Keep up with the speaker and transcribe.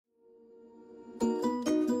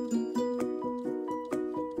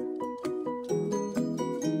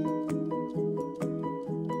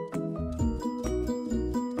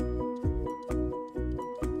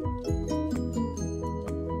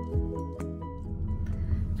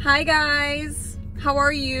Hi guys, how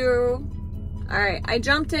are you? Alright, I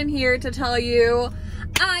jumped in here to tell you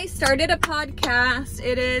I started a podcast.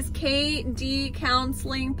 It is KD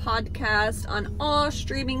Counseling Podcast on all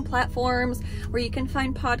streaming platforms where you can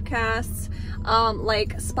find podcasts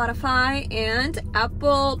like Spotify and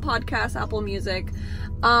Apple Podcasts, Apple Music.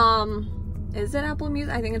 Is it Apple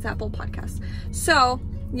Music? I think it's Apple Podcasts. So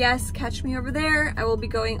yes, catch me over there. I will be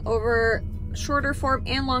going over shorter form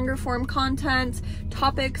and longer form content,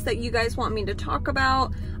 topics that you guys want me to talk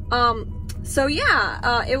about. So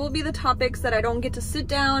yeah, it will be the topics that I don't get to sit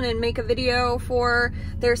down and make a video for.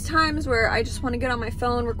 There's times where I just want to get on my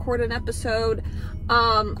phone, record an episode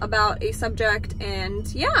about a subject,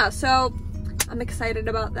 and yeah, so I'm excited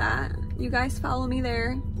about that. You guys follow me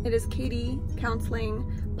there. It is KD Counseling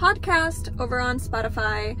Podcast over on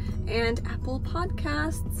Spotify and Apple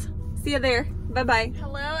Podcasts. See you there. Bye-bye.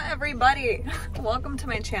 Hello, everybody. Welcome to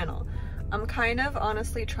my channel. I'm kind of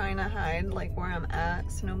honestly trying to hide like where I'm at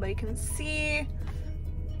so nobody can see,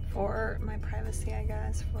 for my privacy, I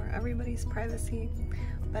guess, for everybody's privacy.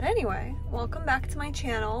 But anyway, welcome back to my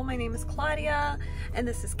channel. My name is Claudia and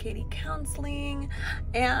this is KD Counseling,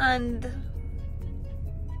 and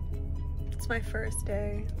it's my first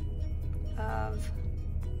day of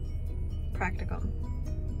Practicum.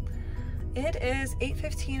 It is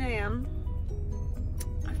 8:15 a.m.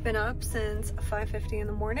 I've been up since 5:50 in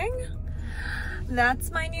the morning.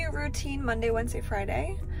 That's my new routine, Monday, Wednesday,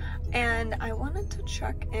 Friday. And I wanted to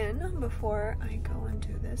check in before I go and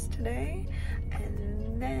do this today.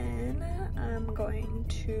 And then I'm going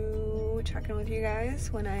to check in with you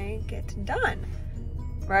guys when I get done.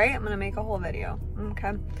 Right? I'm gonna make a whole video,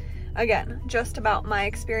 okay? Again, just about my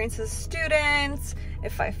experience as students,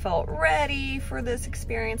 if I felt ready for this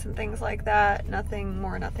experience and things like that. Nothing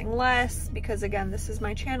more, nothing less, because again, this is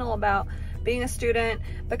my channel about being a student,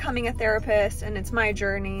 becoming a therapist, and it's my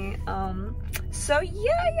journey. So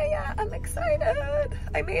yeah, I'm excited.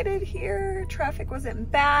 I made it here. Traffic wasn't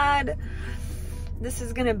bad. This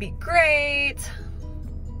is gonna be great.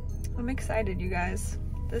 I'm excited, you guys.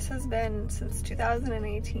 This has been since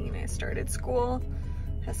 2018. I started school.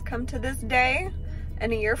 Has come to this day,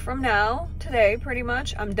 and a year from now, today, pretty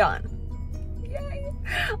much, I'm done. Yay!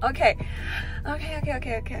 Okay.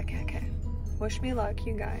 Wish me luck,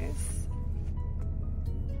 you guys.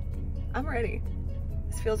 I'm ready.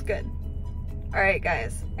 This feels good. All right,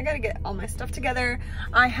 guys, I gotta get all my stuff together.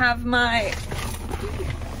 I have my,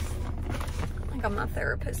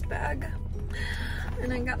 therapist bag,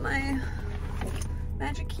 and I got my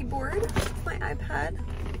magic keyboard, my iPad,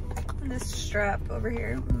 and this strap over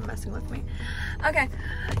here messing with me. Okay,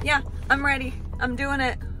 yeah, I'm ready. I'm doing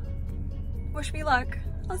it. Wish me luck.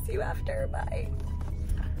 I'll see you after. Bye.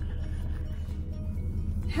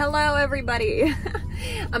 Hello, everybody.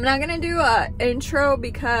 I'm not gonna do an intro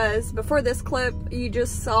because before this clip, you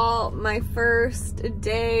just saw my first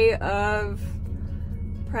day of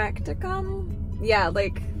Practicum. Yeah,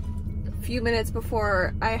 like a few minutes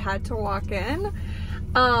before I had to walk in.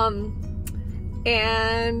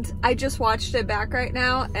 And I just watched it back right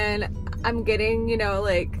now, and I'm getting, you know,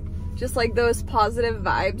 like, just like those positive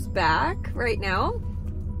vibes back right now.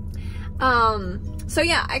 So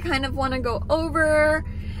yeah, I kind of want to go over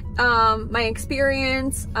my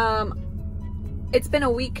experience. It's been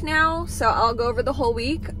a week now, so I'll go over the whole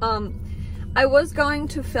week. I was going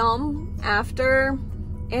to film after,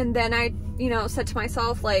 and then I, you know, said to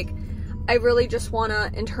myself, like, I really just want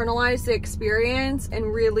to internalize the experience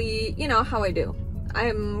and really, you know, how I do.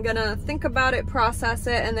 I'm gonna think about it, process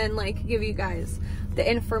it, and then like give you guys the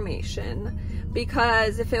information,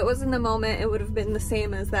 because if it was in the moment, it would have been the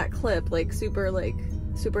same as that clip, like super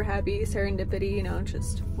happy, serendipity, you know,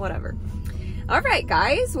 just whatever. All right,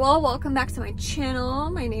 guys, well, welcome back to my channel.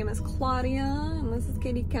 My name is Claudia, and this is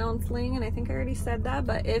KD Counseling, and I think I already said that,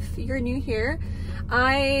 but if you're new here,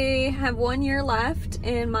 I have 1 year left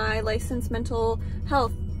in my licensed mental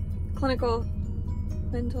health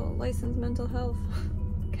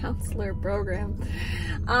counselor program.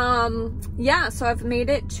 Yeah, so I've made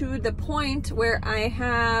it to the point where I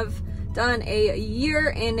have done a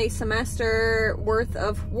year and a semester worth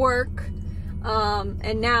of work.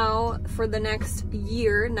 And now for the next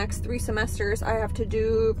year, next 3 semesters, I have to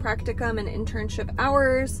do practicum and internship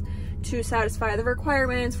hours to satisfy the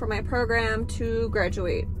requirements for my program to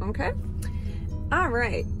graduate. Okay? All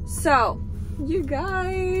right. So, you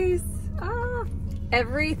guys,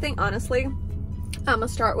 everything, honestly, I'm gonna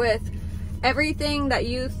start with everything that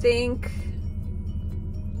you think,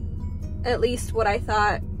 at least what I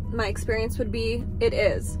thought my experience would be, it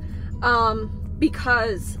is.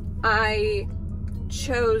 Because I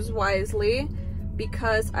chose wisely,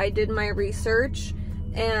 because I did my research,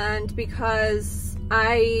 and because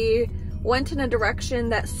I went in a direction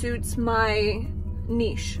that suits my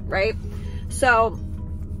niche, right? So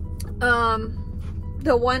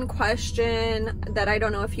the one question that I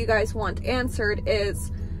don't know if you guys want answered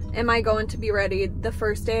is, am I going to be ready the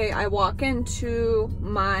first day I walk into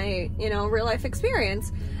my, real life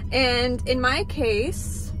experience? And in my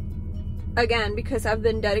case, again, because I've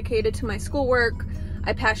been dedicated to my schoolwork,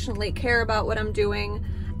 I passionately care about what I'm doing,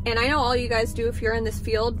 and I know all you guys do if you're in this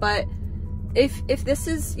field, but if this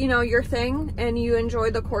is, your thing, and you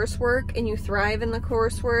enjoy the coursework and you thrive in the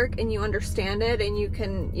coursework and you understand it and you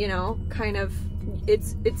can, kind of,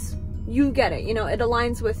 you get it, it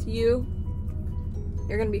aligns with you,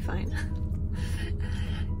 you're gonna be fine.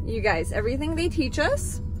 You guys, everything they teach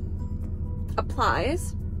us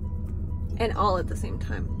applies, and all at the same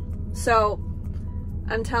time. So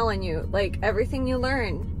I'm telling you, like, everything you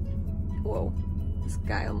learn, whoa, this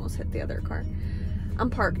guy almost hit the other car. I'm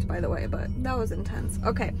parked, by the way, but that was intense.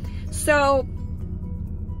 Okay, so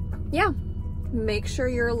yeah, make sure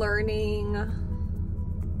you're learning,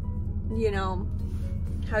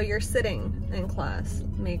 how you're sitting in class.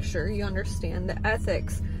 Make sure you understand the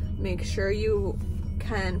ethics. Make sure you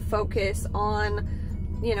can focus on,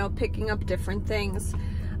 picking up different things.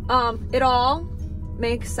 It all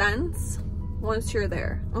makes sense once you're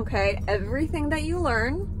there, okay? Everything that you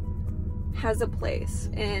learn has a place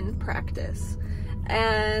in practice.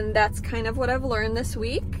 And that's kind of what I've learned this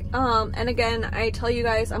week. And again, I tell you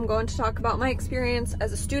guys, I'm going to talk about my experience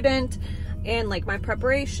as a student and like my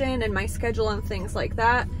preparation and my schedule and things like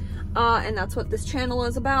that. And that's what this channel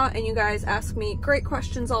is about. And you guys ask me great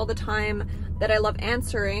questions all the time that I love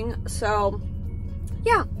answering. So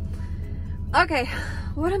yeah. Okay,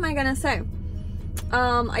 what am I gonna say?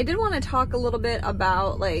 I did want to talk a little bit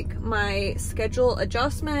about like my schedule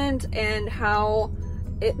adjustment and how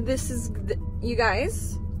you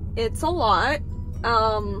guys, it's a lot,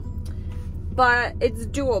 but it's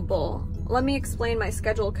doable. Let me explain my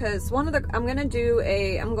schedule, because I'm going to do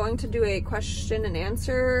a question and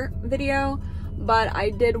answer video, but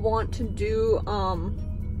I did want to do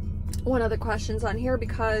one of the questions on here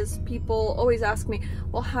because people always ask me,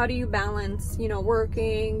 well, how do you balance,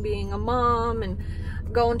 working, being a mom, and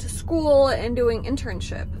going to school and doing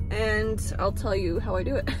internship? And I'll tell you how I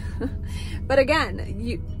do it. But again,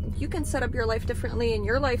 you can set up your life differently, and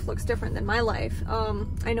your life looks different than my life.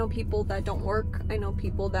 I know people that don't work. I know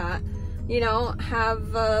people that,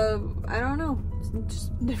 have, I don't know,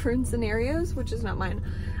 just different scenarios, which is not mine.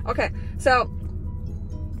 Okay, so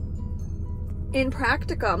in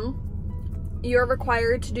Practicum, you're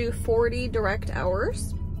required to do 40 direct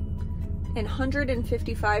hours and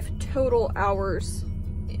 155 total hours,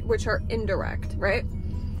 which are indirect, right?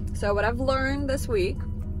 So what I've learned this week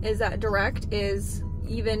is that direct is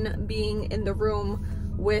even being in the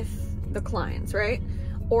room with the clients, right?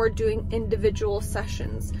 Or doing individual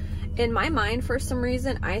sessions. In my mind, for some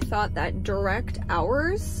reason, I thought that direct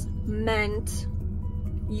hours meant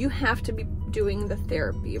you have to be doing the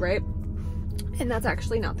therapy, right? And that's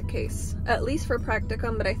actually not the case, at least for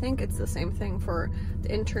Practicum, but I think it's the same thing for the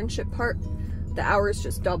internship part. The hours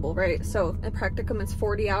just double, right? So at Practicum, it's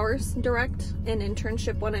 40 hours direct. In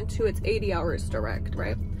internship 1 and 2, it's 80 hours direct,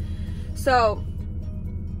 right? So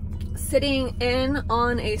sitting in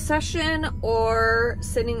on a session or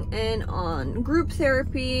sitting in on group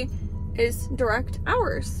therapy is direct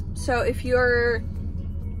hours. So if you're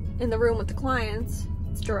in the room with the clients,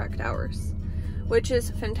 it's direct hours, which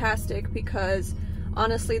is fantastic, because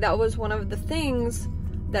honestly, that was one of the things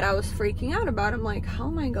that I was freaking out about. I'm like, how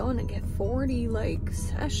am I going to get 40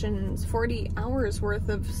 sessions, 40 hours worth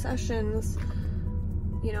of sessions,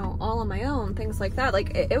 all on my own, things like that.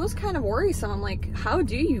 Like, it was kind of worrisome. I'm like, how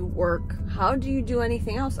do you work? How do you do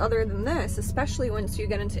anything else other than this? Especially once you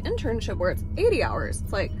get into internship where it's 80 hours.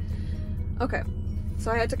 It's like, okay.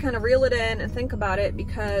 So I had to kind of reel it in and think about it,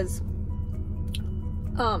 because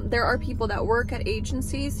there are people that work at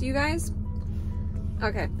agencies, you guys.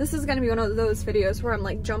 Okay, this is gonna be one of those videos where I'm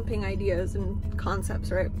like jumping ideas and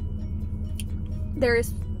concepts, right?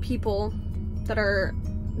 There's people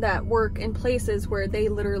that work in places where they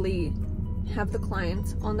literally have the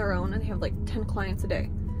clients on their own, and they have like 10 clients a day.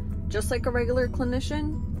 Just like a regular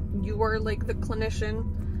clinician, you are like the clinician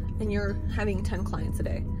and you're having 10 clients a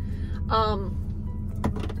day.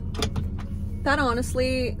 That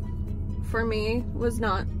honestly, for me, was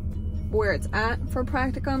not where it's at for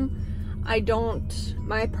Practicum.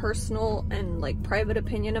 My personal and like private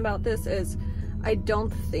opinion about this is, I don't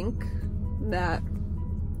think that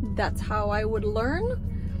that's how I would learn.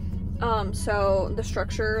 So the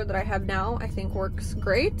structure that I have now, I think works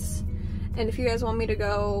great. And if you guys want me to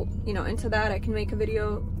go, you know, into that, I can make a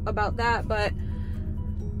video about that. But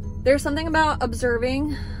there's something about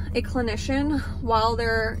observing a clinician while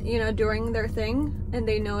they're, you know, doing their thing and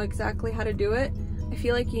they know exactly how to do it. I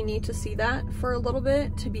feel like you need to see that for a little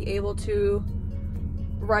bit to be able to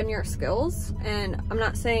run your skills. And I'm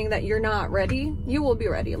not saying that you're not ready. You will be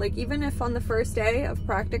ready. Like, even if on the first day of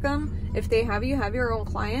practicum, if they have you have your own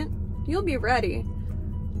client, you'll be ready.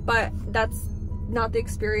 But that's not the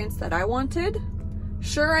experience that I wanted.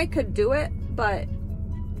 Sure, I could do it, but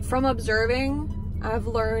from observing, I've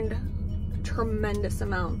learned tremendous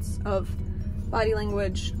amounts of body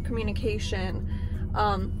language, communication,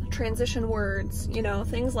 transition words, you know,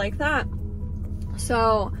 things like that.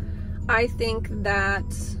 So I think that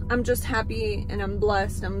I'm just happy and I'm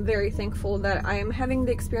blessed. I'm very thankful that I am having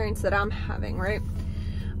the experience that I'm having, right?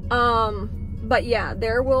 But yeah,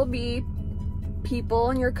 there will be people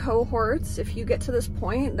in your cohorts, if you get to this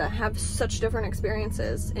point, that have such different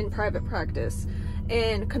experiences in private practice,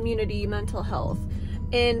 in community mental health,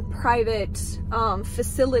 in private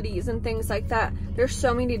facilities and things like that. There's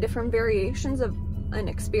so many different variations of an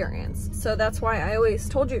experience. So that's why I always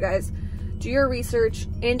told you guys, do your research,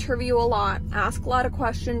 interview a lot, ask a lot of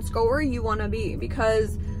questions, go where you want to be,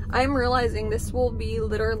 because I'm realizing this will be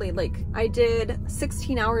literally, like, I did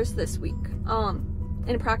 16 hours this week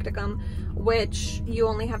in practicum, which you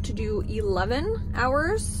only have to do 11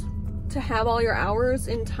 hours to have all your hours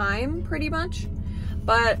in time, pretty much.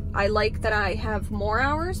 But I like that I have more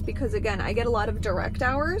hours because, again, I get a lot of direct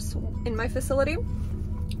hours in my facility,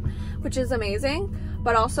 which is amazing.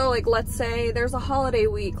 But also, like, let's say there's a holiday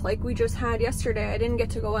week like we just had yesterday, I didn't get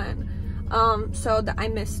to go in. So I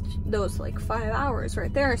missed those like 5 hours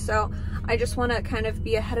right there. So I just want to kind of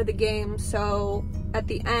be ahead of the game, so at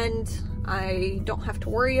the end I don't have to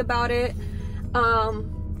worry about it.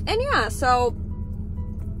 And yeah, so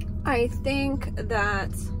I think that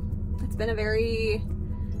it's been a very,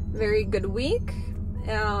 very good week.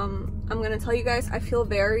 I'm gonna tell you guys, I feel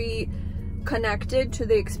very connected to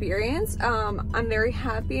the experience. I'm very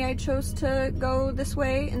happy I chose to go this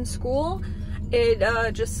way in school. It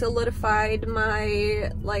just solidified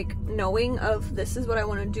my, like, knowing of this is what I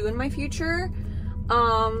want to do in my future.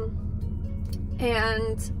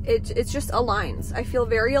 And it just aligns. I feel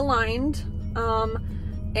very aligned.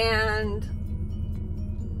 And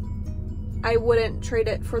I wouldn't trade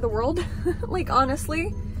it for the world, like,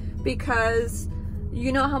 honestly, because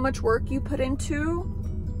you know how much work you put into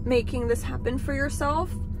making this happen for yourself,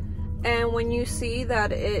 and when you see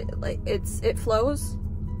that it flows,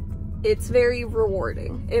 it's very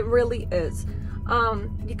rewarding. It really is,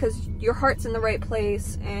 because your heart's in the right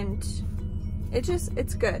place, and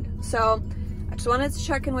it's good. So I just wanted to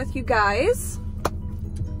check in with you guys,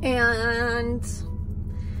 and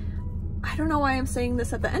I don't know why I'm saying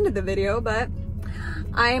this at the end of the video, but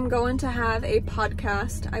I am going to have a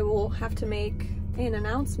podcast. I will have to make an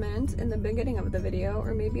announcement in the beginning of the video,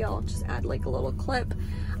 or maybe I'll just add like a little clip.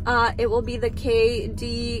 It will be the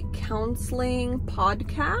KD Counseling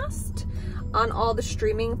Podcast on all the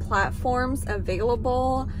streaming platforms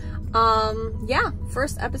available. Yeah,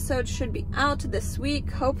 first episode should be out this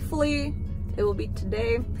week. Hopefully it will be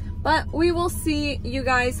today, but we will see, you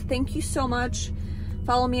guys. Thank you so much.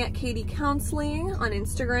 Follow me at KD Counseling on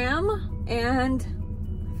Instagram, and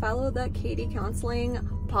follow the KD Counseling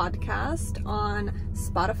Podcast on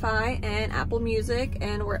Spotify and Apple Music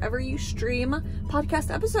and wherever you stream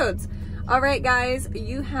podcast episodes. All right, guys,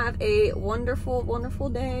 you have a wonderful, wonderful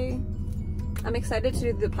day. I'm excited to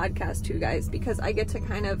do the podcast too, guys, because I get to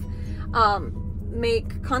kind of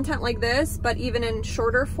make content like this, but even in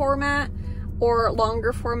shorter format or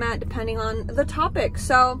longer format, depending on the topic.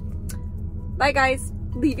 So, bye, guys.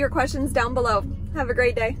 Leave your questions down below. Have a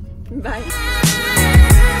great day. Bye.